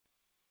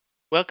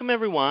Welcome,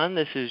 everyone.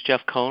 This is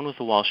Jeff Cohn with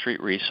the Wall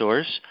Street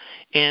Resource,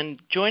 and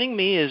joining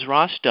me is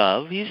Ross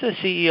Dove. He's the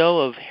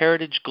CEO of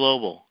Heritage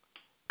Global.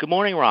 Good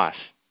morning, Ross.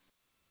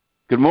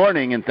 Good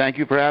morning, and thank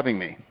you for having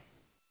me.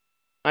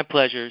 My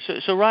pleasure.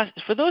 So, Ross,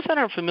 for those that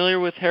aren't familiar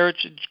with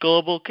Heritage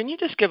Global, can you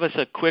just give us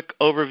a quick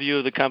overview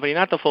of the company?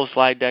 Not the full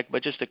slide deck,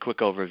 but just a quick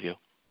overview.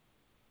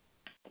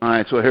 All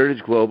right, so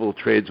Heritage Global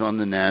trades on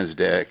the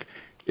NASDAQ.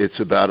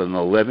 It's about an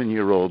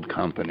 11-year-old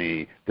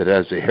company that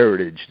has a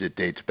heritage that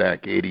dates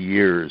back 80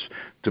 years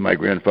to my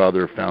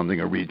grandfather founding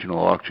a regional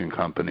auction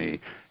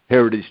company.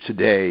 Heritage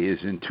today is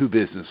in two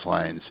business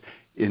lines,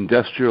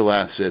 industrial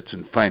assets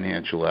and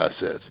financial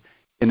assets.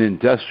 An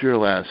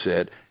industrial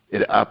asset,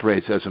 it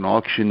operates as an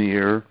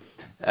auctioneer,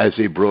 as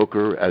a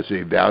broker, as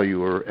a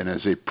valuer, and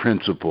as a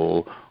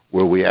principal,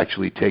 where we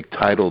actually take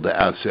title to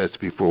assets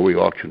before we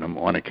auction them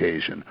on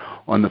occasion.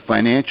 On the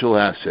financial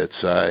asset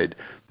side,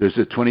 there's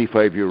a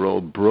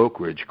 25-year-old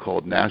brokerage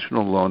called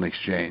National Loan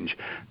Exchange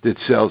that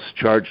sells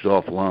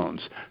charged-off loans.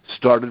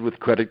 Started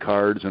with credit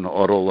cards and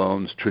auto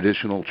loans,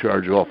 traditional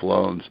charge-off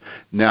loans,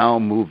 now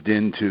moved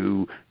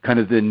into kind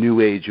of the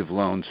new age of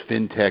loans,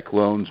 fintech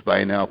loans,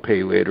 buy now,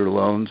 pay later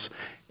loans.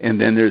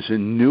 And then there's a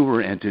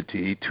newer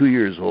entity, 2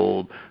 years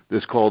old,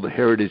 that's called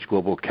Heritage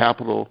Global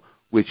Capital,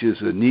 which is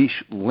a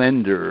niche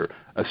lender,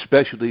 a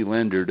specialty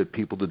lender to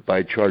people that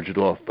buy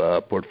charged-off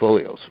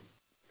portfolios.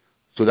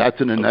 So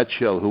that's in a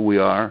nutshell who we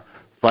are.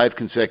 5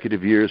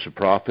 consecutive years of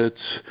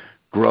profits,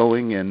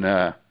 growing,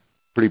 and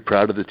pretty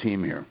proud of the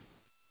team here.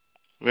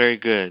 Very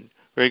good.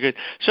 Very good.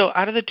 So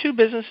out of the two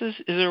businesses,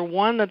 is there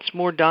one that's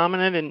more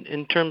dominant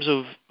in terms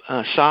of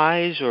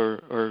size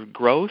or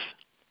growth?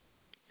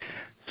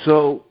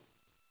 So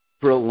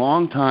for a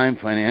long time,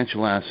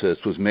 financial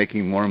assets was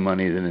making more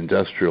money than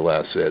industrial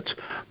assets,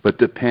 but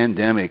the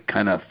pandemic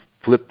kind of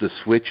flipped the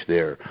switch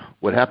there.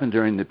 What happened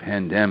during the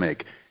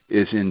pandemic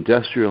is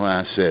industrial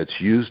assets,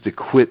 used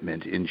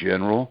equipment in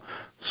general,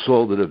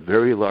 sold at a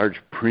very large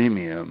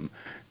premium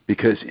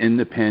because in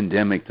the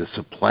pandemic the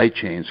supply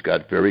chains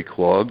got very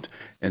clogged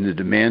and the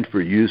demand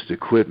for used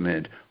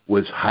equipment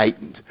was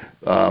heightened,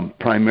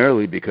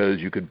 primarily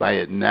because you could buy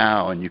it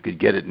now and you could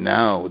get it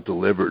now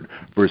delivered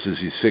versus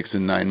these 6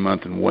 and 9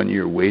 month and 1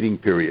 year waiting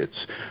periods.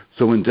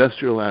 So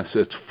industrial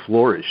assets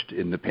flourished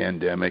in the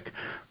pandemic.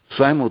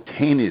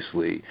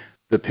 Simultaneously,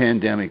 the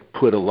pandemic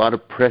put a lot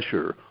of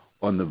pressure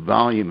on the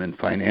volume in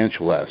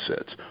financial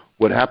assets.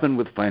 What happened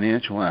with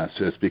financial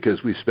assets,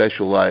 because we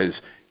specialize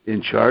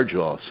in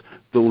charge-offs,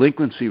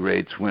 delinquency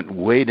rates went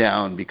way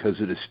down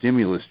because of the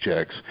stimulus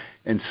checks,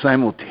 and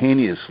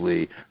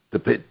simultaneously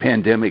the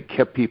pandemic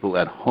kept people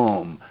at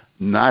home,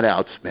 not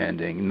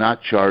outspending,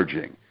 not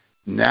charging.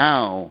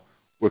 Now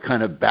we're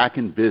kind of back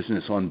in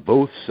business on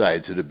both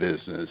sides of the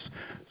business.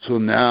 So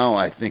now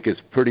I think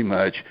it's pretty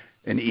much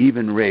an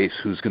even race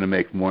who's going to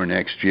make more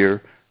next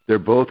year. They're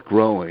both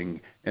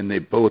growing, and they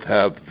both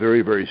have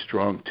very, very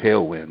strong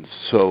tailwinds.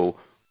 So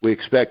we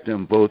expect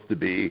them both to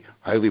be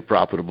highly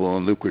profitable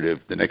and lucrative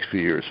the next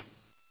few years.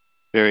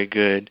 Very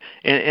good.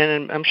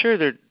 And I'm sure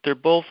they're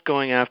both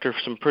going after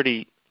some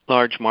pretty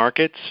large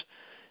markets,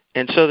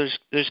 and so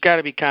there's got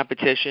to be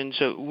competition.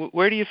 So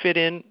where do you fit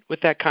in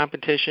with that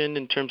competition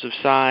in terms of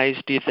size,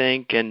 do you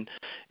think, and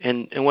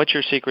what's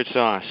your secret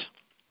sauce?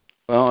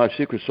 Well, our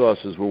secret sauce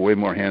is we're way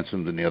more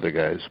handsome than the other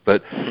guys.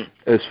 But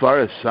as far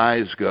as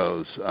size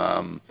goes,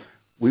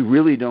 we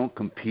really don't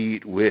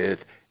compete with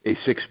a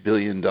 $6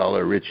 billion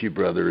Ritchie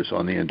Brothers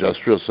on the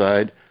industrial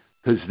side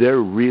because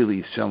they're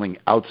really selling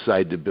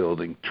outside the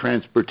building,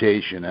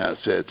 transportation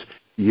assets,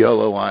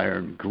 yellow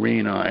iron,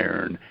 green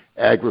iron,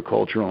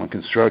 agricultural and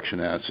construction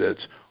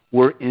assets.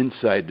 We're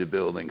inside the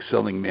building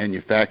selling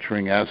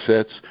manufacturing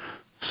assets.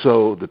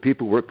 So the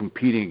people we're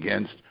competing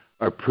against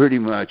are pretty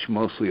much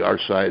mostly our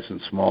size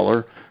and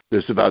smaller.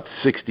 There's about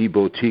 60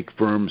 boutique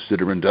firms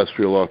that are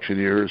industrial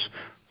auctioneers.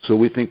 So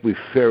we think we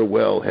fare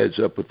well heads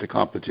up with the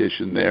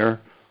competition there.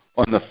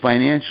 On the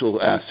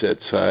financial asset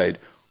side,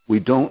 we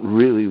don't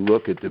really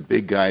look at the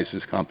big guys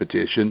as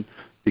competition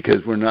because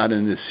we're not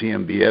in the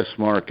CMBS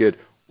market.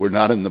 We're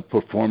not in the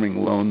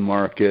performing loan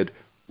market.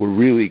 We're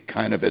really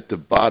kind of at the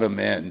bottom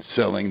end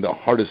selling the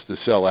hardest to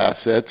sell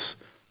assets.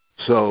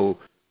 So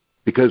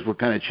because we're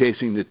kind of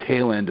chasing the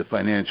tail end of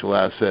financial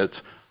assets,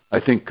 I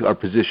think our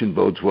position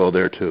bodes well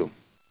there too.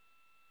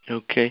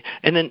 Okay.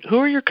 And then who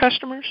are your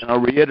customers? And I'll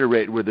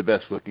reiterate, we're the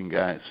best-looking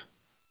guys.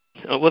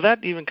 Oh, well,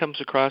 that even comes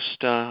across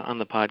on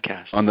the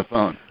podcast. On the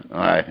phone. All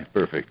right,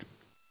 perfect.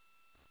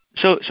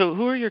 So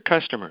who are your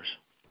customers?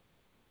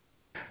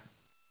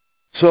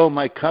 So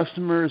my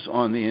customers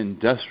on the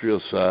industrial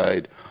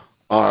side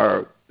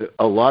are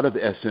a lot of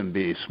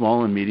SMBs,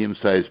 small and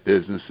medium-sized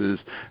businesses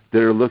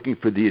that are looking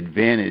for the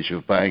advantage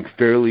of buying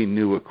fairly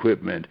new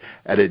equipment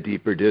at a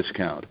deeper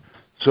discount.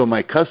 So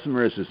my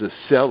customers as a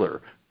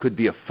seller could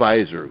be a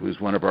Pfizer, who's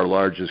one of our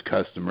largest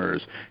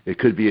customers. It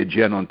could be a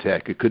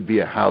Genentech. It could be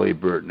a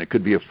Halliburton. It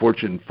could be a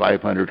Fortune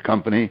 500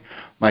 company.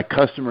 My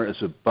customer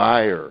as a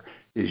buyer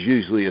is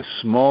usually a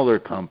smaller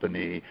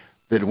company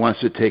that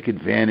wants to take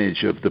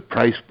advantage of the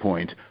price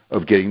point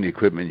of getting the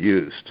equipment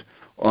used.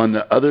 On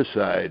the other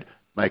side,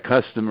 My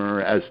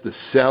customer, as the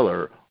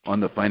seller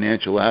on the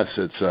financial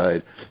asset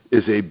side,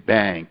 is a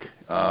bank,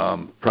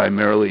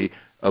 primarily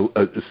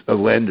a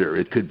lender.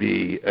 It could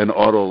be an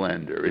auto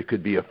lender. It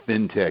could be a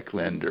fintech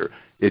lender.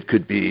 It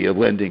could be a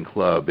lending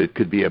club. It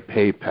could be a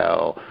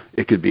PayPal.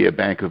 It could be a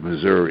Bank of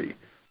Missouri.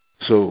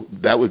 So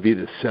that would be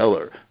the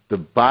seller. The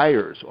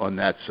buyers on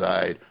that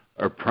side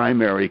are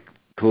primary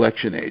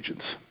collection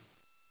agents.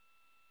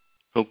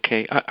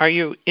 Okay. Are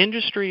you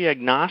industry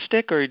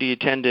agnostic, or do you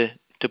tend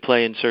to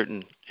play in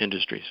certain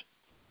industries?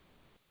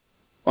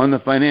 On the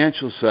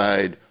financial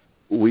side,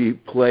 we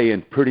play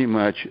in pretty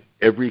much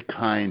every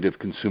kind of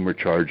consumer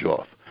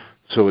charge-off.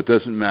 So it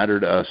doesn't matter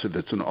to us if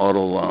it's an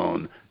auto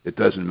loan. It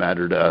doesn't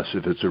matter to us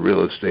if it's a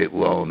real estate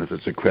loan, if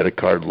it's a credit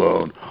card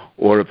loan,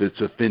 or if it's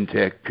a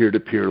fintech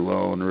peer-to-peer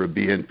loan or a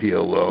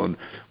BNPL loan.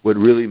 What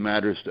really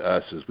matters to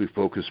us is we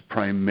focus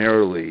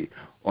primarily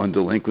on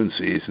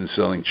delinquencies and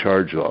selling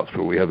charge-offs,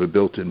 where we have a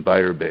built-in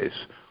buyer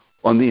base.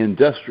 On the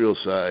industrial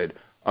side,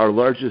 our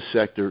largest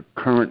sector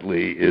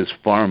currently is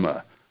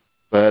pharma.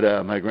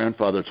 But my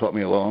grandfather taught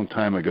me a long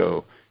time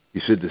ago, he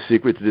said the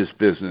secret to this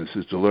business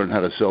is to learn how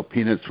to sell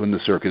peanuts when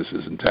the circus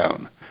is in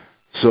town.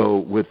 So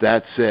with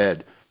that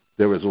said,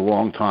 there was a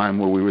long time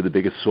where we were the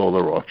biggest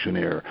solar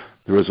auctioneer.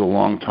 There was a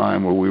long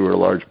time where we were a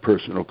large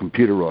personal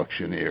computer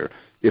auctioneer.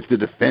 If the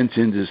defense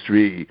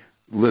industry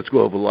lets go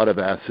of a lot of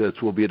assets,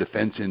 we'll be a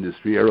defense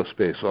industry,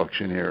 aerospace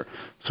auctioneer.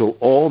 So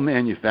all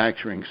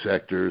manufacturing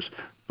sectors,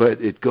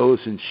 but it goes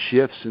in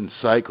shifts and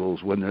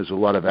cycles when there's a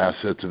lot of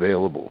assets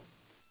available.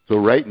 So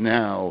right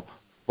now,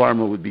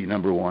 pharma would be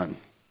number one.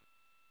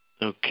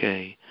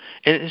 Okay.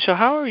 And so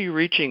how are you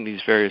reaching these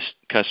various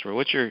customers?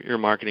 What's your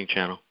marketing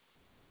channel?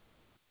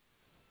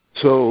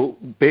 So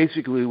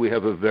basically, we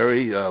have a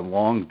very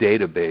long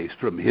database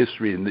from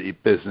history in the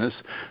business.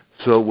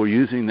 So we're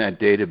using that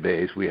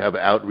database. We have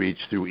outreach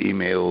through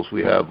emails.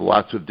 We have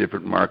lots of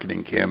different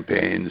marketing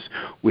campaigns.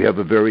 We have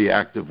a very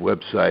active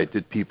website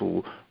that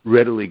people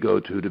readily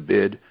go to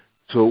bid.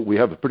 So we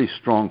have a pretty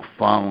strong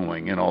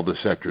following in all the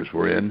sectors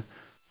we're in.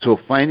 So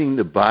finding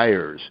the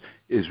buyers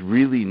is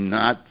really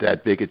not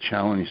that big a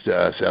challenge to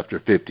us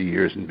after 50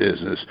 years in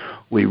business.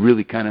 We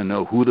really kind of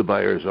know who the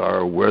buyers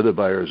are, where the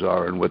buyers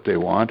are, and what they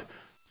want.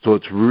 So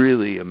it's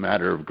really a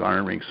matter of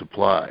garnering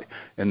supply.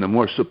 And the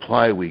more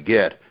supply we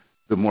get,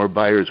 the more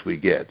buyers we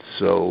get.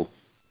 So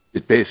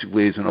it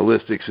basically is an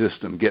holistic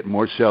system. Get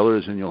more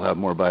sellers and you'll have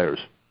more buyers.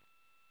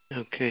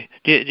 Okay.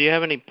 Do you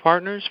have any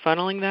partners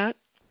funneling that?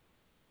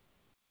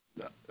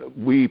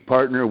 We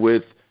partner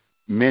with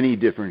many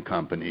different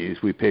companies.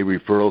 We pay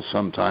referrals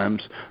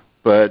sometimes,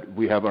 but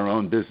we have our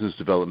own business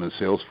development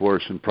sales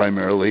force, and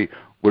primarily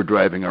we're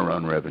driving our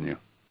own revenue.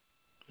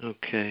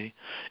 Okay.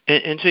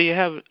 And so you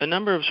have a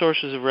number of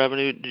sources of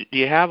revenue. Do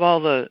you have all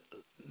the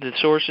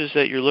sources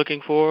that you're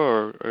looking for,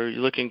 or are you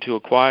looking to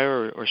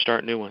acquire or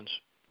start new ones?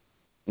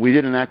 We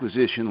did an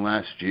acquisition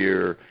last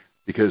year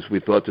because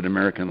we thought that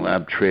American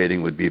Lab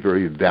Trading would be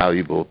very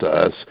valuable to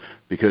us,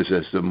 because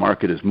as the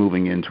market is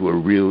moving into a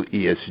real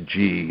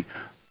ESG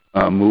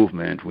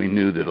movement, we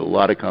knew that a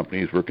lot of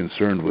companies were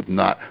concerned with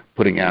not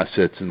putting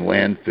assets in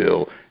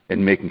landfill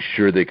and making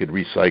sure they could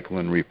recycle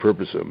and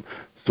repurpose them.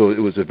 So it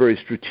was a very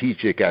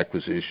strategic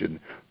acquisition,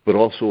 but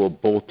also a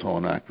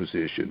bolt-on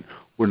acquisition.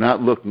 We're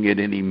not looking at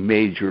any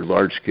major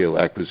large-scale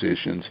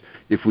acquisitions.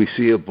 If we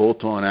see a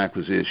bolt-on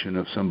acquisition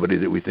of somebody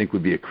that we think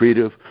would be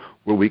accretive,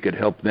 where we could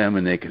help them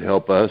and they could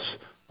help us,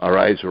 our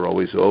eyes are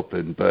always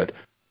open. But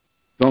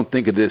don't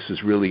think of this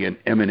as really an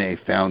M&A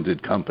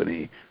founded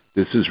company.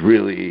 This is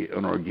really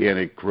an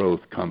organic growth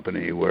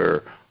company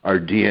where our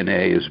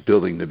DNA is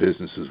building the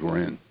businesses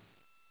we're in.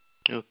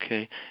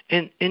 Okay.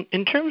 And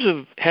in terms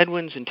of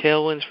headwinds and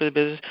tailwinds for the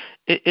business,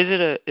 is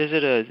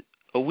it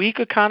a weak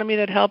economy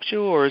that helps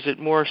you, or is it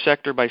more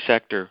sector by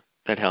sector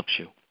that helps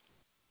you?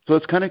 So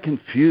it's kind of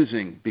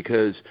confusing,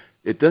 because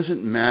it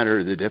doesn't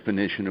matter the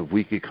definition of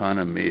weak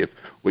economy if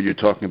what you're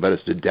talking about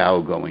is the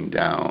Dow going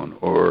down,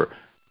 or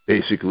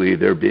basically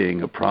there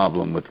being a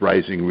problem with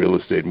rising real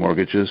estate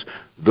mortgages.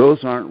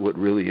 Those aren't what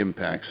really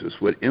impacts us.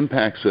 What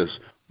impacts us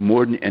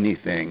more than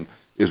anything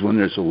is when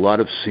there's a lot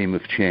of seam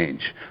of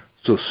change.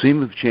 So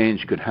seam of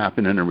change could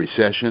happen in a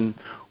recession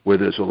where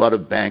there's a lot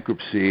of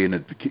bankruptcy and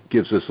it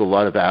gives us a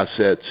lot of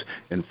assets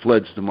and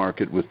floods the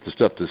market with the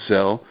stuff to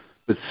sell.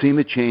 But seam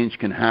of change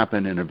can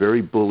happen in a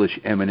very bullish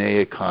M&A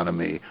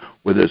economy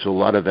where there's a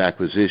lot of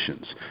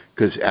acquisitions,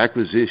 because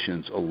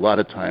acquisitions a lot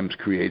of times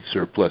create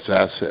surplus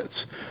assets.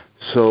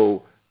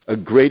 So a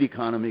great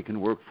economy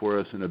can work for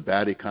us and a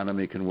bad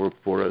economy can work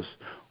for us.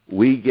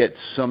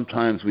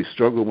 Sometimes we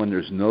struggle when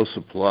there's no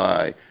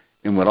supply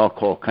in what I'll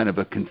call kind of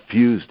a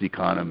confused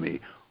economy,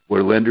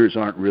 where lenders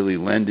aren't really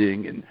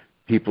lending and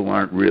people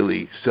aren't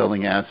really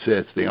selling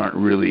assets. They aren't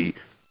really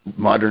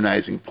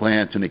modernizing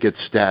plants, and it gets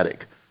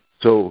static.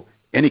 So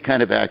any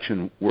kind of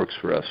action works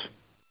for us.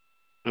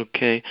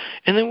 Okay.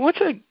 And then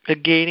what's a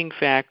gating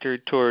factor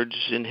towards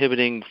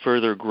inhibiting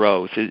further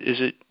growth?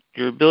 Is it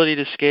your ability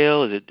to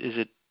scale? Is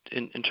it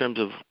in terms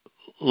of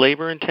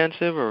labor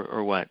intensive,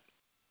 or what?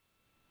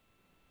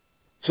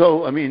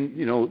 So, I mean,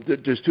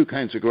 there's two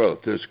kinds of growth.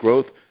 There's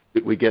growth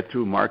that we get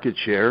through market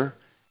share,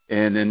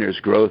 and then there's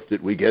growth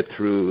that we get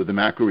through the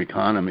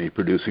macroeconomy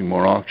producing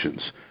more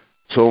auctions.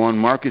 So on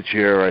market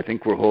share, I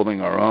think we're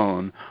holding our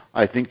own.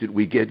 I think that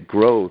we get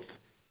growth,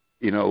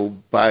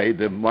 by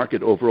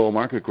the overall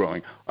market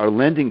growing. Our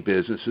lending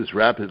business is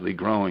rapidly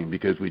growing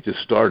because we just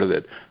started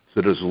it.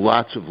 So there's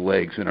lots of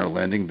legs in our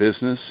lending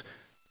business.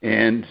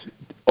 And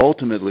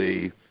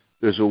ultimately,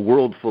 there's a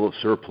world full of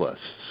surplus.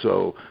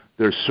 So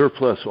there's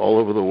surplus all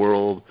over the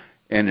world,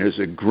 and there's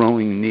a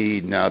growing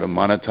need now to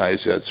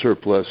monetize that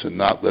surplus and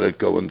not let it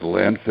go into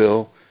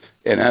landfill.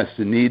 And as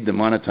the need to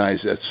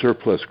monetize that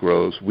surplus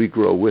grows, we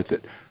grow with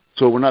it.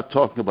 So we're not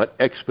talking about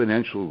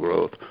exponential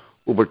growth.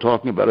 What we're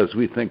talking about is,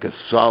 we think, a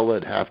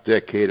solid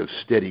half-decade of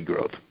steady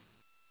growth.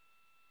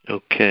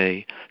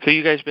 Okay. So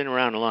you guys have been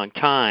around a long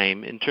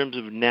time. In terms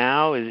of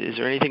now, is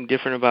there anything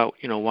different about,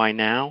 why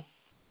now?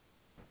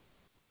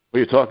 Well,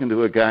 you're talking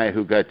to a guy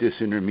who got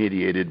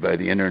disintermediated by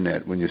the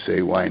Internet when you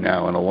say why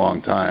now in a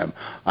long time.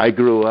 I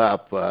grew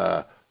up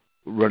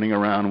running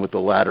around with the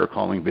ladder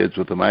calling bids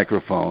with the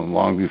microphone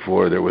long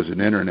before there was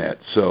an Internet.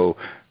 So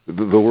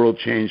the world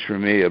changed for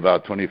me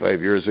about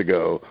 25 years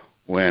ago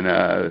when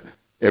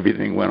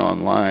everything went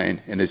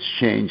online, and it's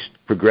changed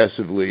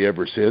progressively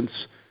ever since.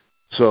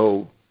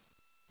 So,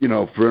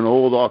 for an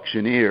old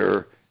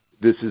auctioneer,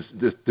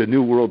 the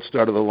new world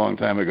started a long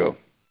time ago.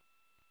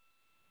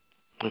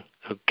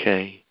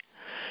 Okay.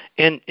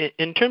 And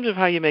in terms of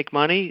how you make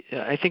money,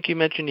 I think you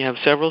mentioned you have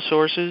several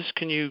sources.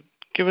 Can you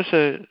give us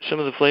some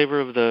of the flavor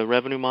of the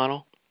revenue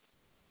model?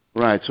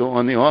 Right. So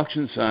on the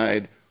auction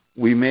side,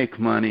 we make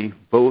money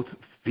both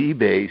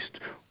fee-based,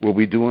 where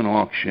we do an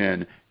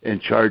auction and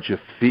charge a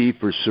fee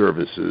for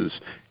services,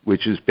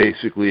 which is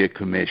basically a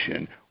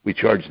commission. We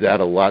charge that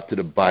a lot to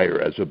the buyer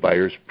as a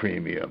buyer's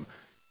premium.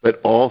 But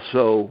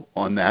also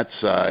on that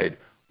side,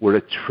 we're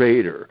a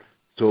trader.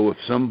 So if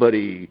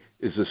somebody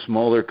is a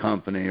smaller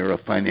company or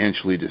a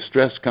financially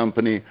distressed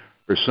company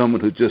or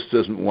someone who just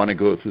doesn't want to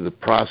go through the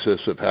process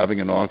of having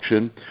an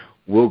auction,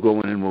 we'll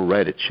go in and we'll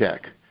write a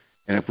check.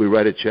 And if we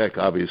write a check,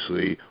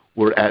 obviously,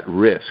 we're at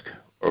risk,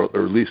 or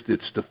at least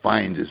it's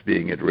defined as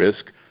being at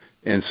risk.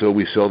 And so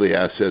we sell the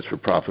assets for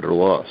profit or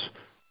loss.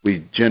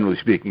 We, generally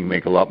speaking,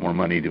 make a lot more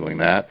money doing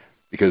that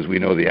because we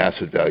know the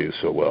asset value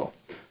so well.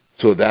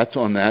 So that's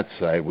on that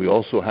side. We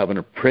also have an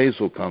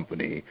appraisal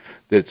company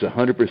that's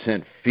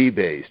 100%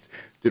 fee-based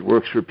that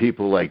works for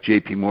people like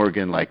J.P.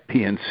 Morgan, like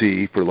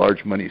PNC, for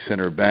large money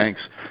center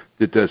banks,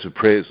 that does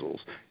appraisals,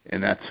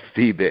 and that's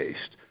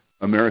fee-based.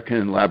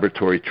 American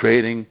Laboratory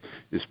Trading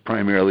is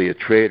primarily a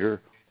trader.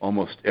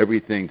 Almost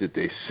everything that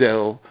they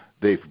sell,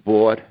 they've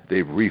bought,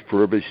 they've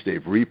refurbished,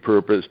 they've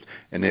repurposed,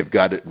 and they've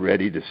got it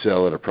ready to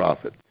sell at a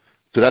profit.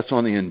 So that's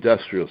on the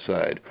industrial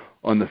side.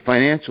 On the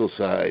financial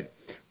side,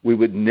 we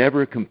would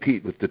never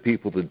compete with the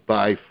people that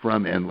buy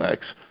from NLEX.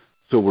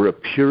 So we're a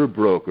pure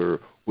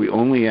broker. We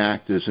only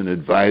act as an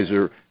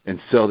advisor and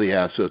sell the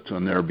assets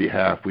on their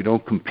behalf. We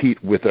don't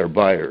compete with our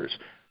buyers.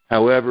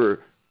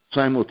 However,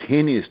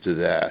 simultaneous to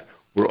that,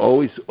 we're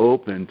always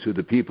open to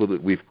the people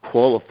that we've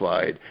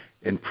qualified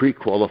and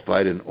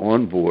pre-qualified and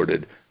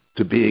onboarded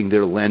to being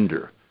their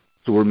lender.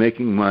 So we're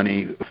making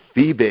money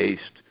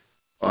fee-based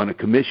on a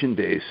commission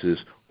basis,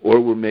 or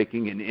we're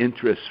making an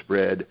interest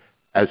spread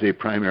as a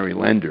primary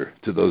lender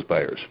to those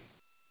buyers.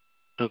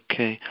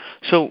 Okay.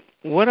 So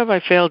what have I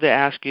failed to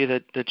ask you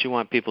that you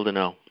want people to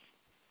know?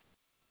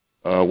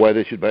 Why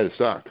they should buy the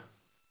stock.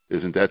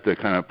 Isn't that the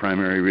kind of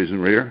primary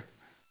reason we're here?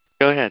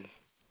 Go ahead.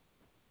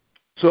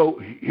 So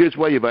here's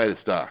why you buy the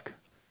stock.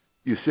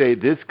 You say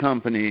this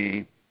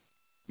company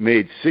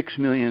made $6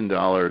 million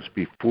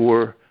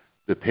before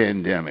the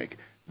pandemic.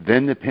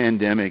 Then the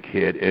pandemic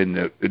hit, and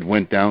it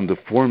went down to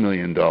 $4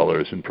 million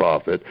in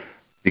profit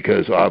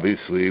because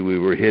obviously we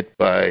were hit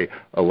by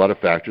a lot of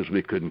factors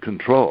we couldn't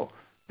control.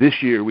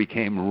 This year we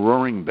came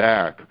roaring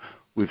back.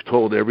 We've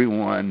told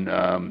everyone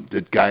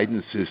that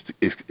guidance is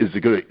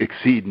going to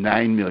exceed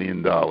 $9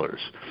 million.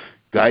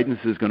 Guidance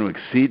is going to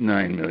exceed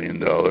 $9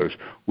 million.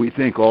 We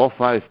think all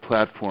 5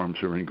 platforms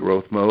are in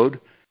growth mode,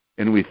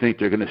 and we think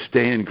they're going to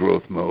stay in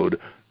growth mode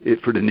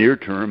for the near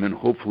term and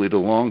hopefully the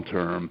long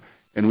term.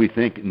 And we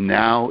think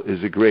now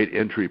is a great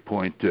entry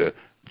point to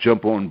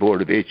jump on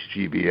board of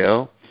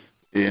HGBL.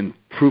 And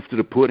proof to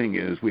the pudding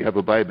is we have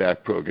a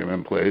buyback program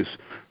in place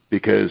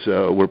because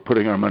we're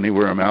putting our money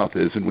where our mouth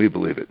is, and we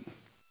believe it.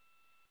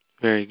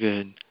 Very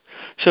good.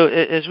 So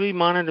as we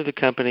monitor the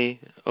company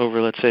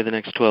over, let's say, the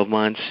next 12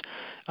 months,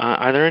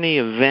 are there any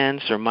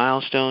events or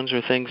milestones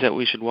or things that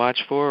we should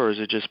watch for, or is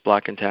it just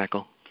block and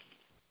tackle?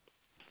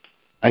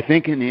 I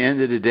think in the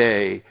end of the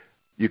day,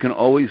 you can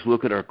always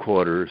look at our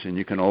quarters and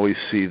you can always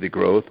see the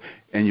growth,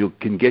 and you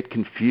can get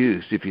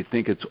confused if you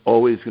think it's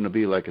always going to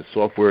be like a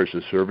software as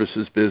a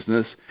services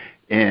business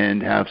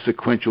and have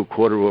sequential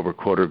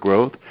quarter-over-quarter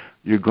growth.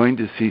 You're going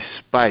to see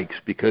spikes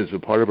because a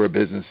part of our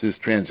business is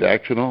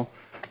transactional.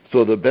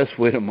 So the best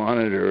way to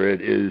monitor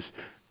it is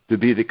to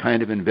be the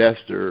kind of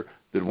investor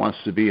that wants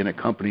to be in a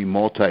company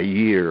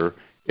multi-year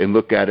and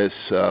look at us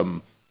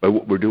by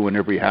what we're doing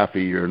every half a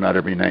year, not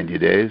every 90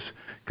 days,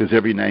 because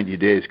every 90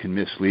 days can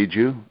mislead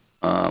you.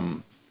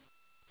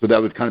 So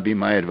that would kind of be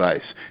my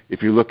advice.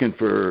 If you're looking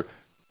to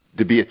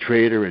be a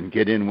trader and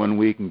get in one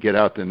week and get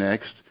out the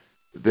next,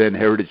 then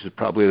Heritage is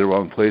probably the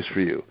wrong place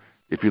for you.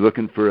 If you're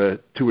looking for a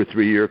 2 or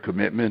 3 year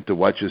commitment to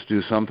watch us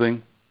do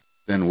something,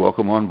 then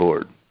welcome on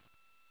board.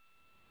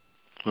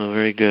 Well,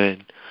 very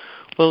good.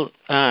 Well,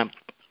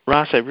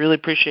 Ross, I really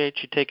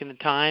appreciate you taking the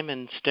time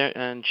and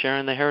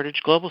sharing the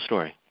Heritage Global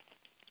story.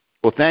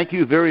 Well, thank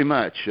you very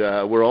much.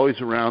 We're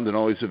always around and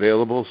always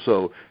available,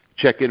 so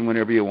check in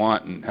whenever you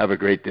want, and have a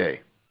great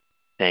day.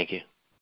 Thank you.